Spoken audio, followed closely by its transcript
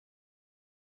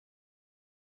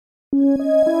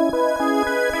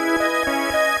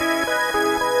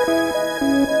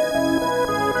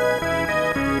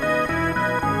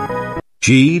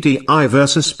GDI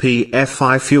versus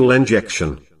PFI fuel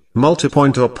injection.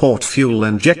 Multipoint or port fuel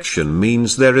injection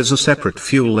means there is a separate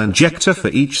fuel injector for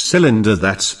each cylinder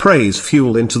that sprays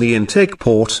fuel into the intake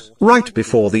port, right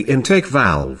before the intake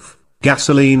valve.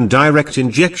 Gasoline direct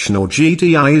injection or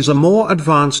GDI is a more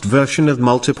advanced version of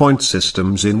multipoint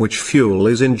systems in which fuel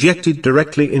is injected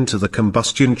directly into the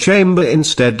combustion chamber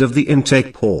instead of the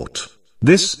intake port.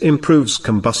 This improves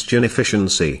combustion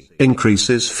efficiency,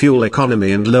 increases fuel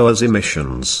economy and lowers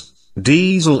emissions.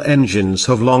 Diesel engines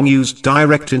have long used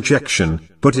direct injection,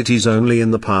 but it is only in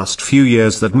the past few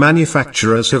years that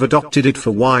manufacturers have adopted it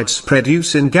for widespread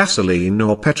use in gasoline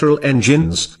or petrol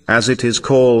engines, as it is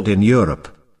called in Europe.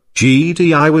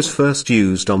 GDI was first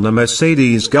used on the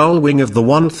Mercedes Gullwing of the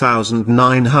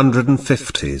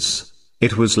 1950s.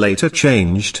 It was later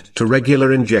changed to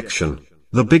regular injection.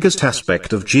 The biggest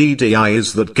aspect of GDI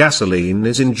is that gasoline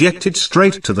is injected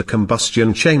straight to the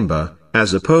combustion chamber,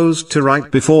 as opposed to right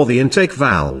before the intake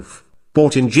valve.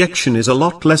 Port injection is a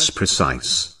lot less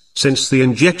precise, since the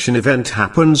injection event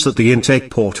happens at the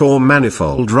intake port or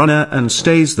manifold runner and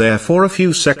stays there for a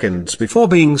few seconds before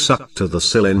being sucked to the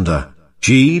cylinder.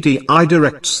 GDI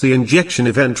directs the injection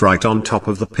event right on top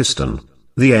of the piston.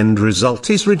 The end result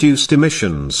is reduced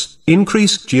emissions,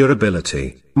 increased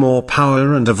durability, more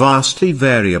power and a vastly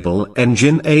variable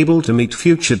engine able to meet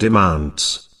future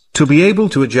demands. To be able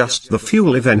to adjust the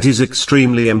fuel event is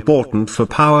extremely important for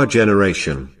power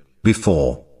generation.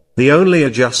 Before, the only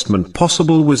adjustment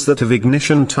possible was that of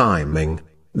ignition timing.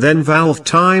 Then valve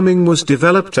timing was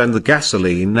developed and the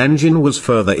gasoline engine was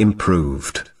further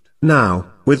improved. Now,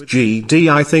 with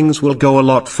GDI things will go a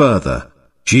lot further.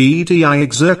 GDI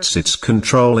exerts its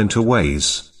control in two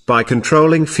ways, by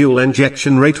controlling fuel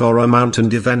injection rate or amount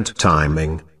and event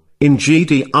timing. In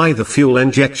GDI the fuel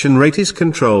injection rate is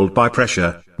controlled by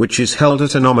pressure, which is held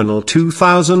at a nominal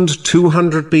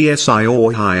 2200 psi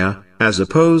or higher, as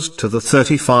opposed to the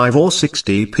 35 or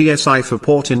 60 psi for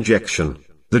port injection.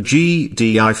 The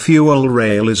GDI fuel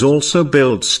rail is also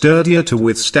built sturdier to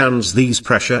withstand these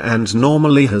pressure and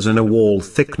normally has an wall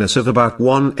thickness of about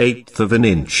 1/8 of an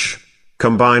inch.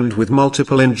 Combined with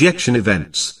multiple injection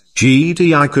events,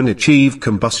 GDI can achieve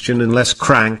combustion in less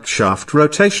crankshaft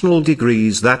rotational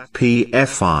degrees than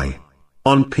PFI.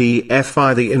 On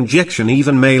PFI the injection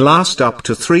even may last up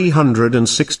to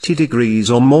 360 degrees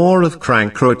or more of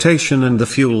crank rotation and the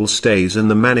fuel stays in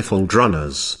the manifold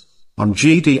runners. On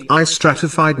GDI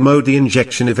stratified mode the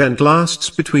injection event lasts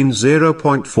between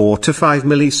 0.4 to 5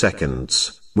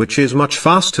 milliseconds, which is much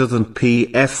faster than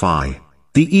PFI.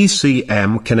 The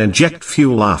ECM can inject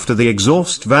fuel after the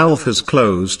exhaust valve has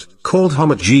closed, called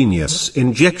homogeneous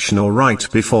injection, or right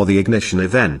before the ignition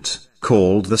event,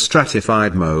 called the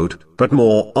stratified mode, but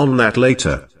more on that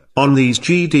later. On these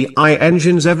GDI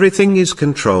engines everything is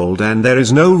controlled and there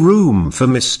is no room for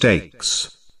mistakes.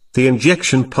 The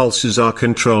injection pulses are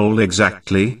controlled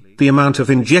exactly, the amount of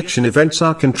injection events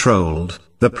are controlled,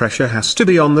 the pressure has to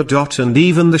be on the dot, and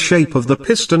even the shape of the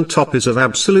piston top is of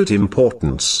absolute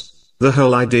importance. The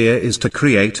whole idea is to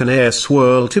create an air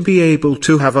swirl to be able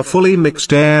to have a fully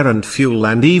mixed air and fuel,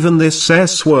 and even this air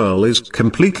swirl is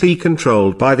completely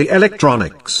controlled by the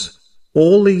electronics.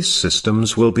 All these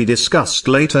systems will be discussed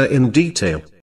later in detail.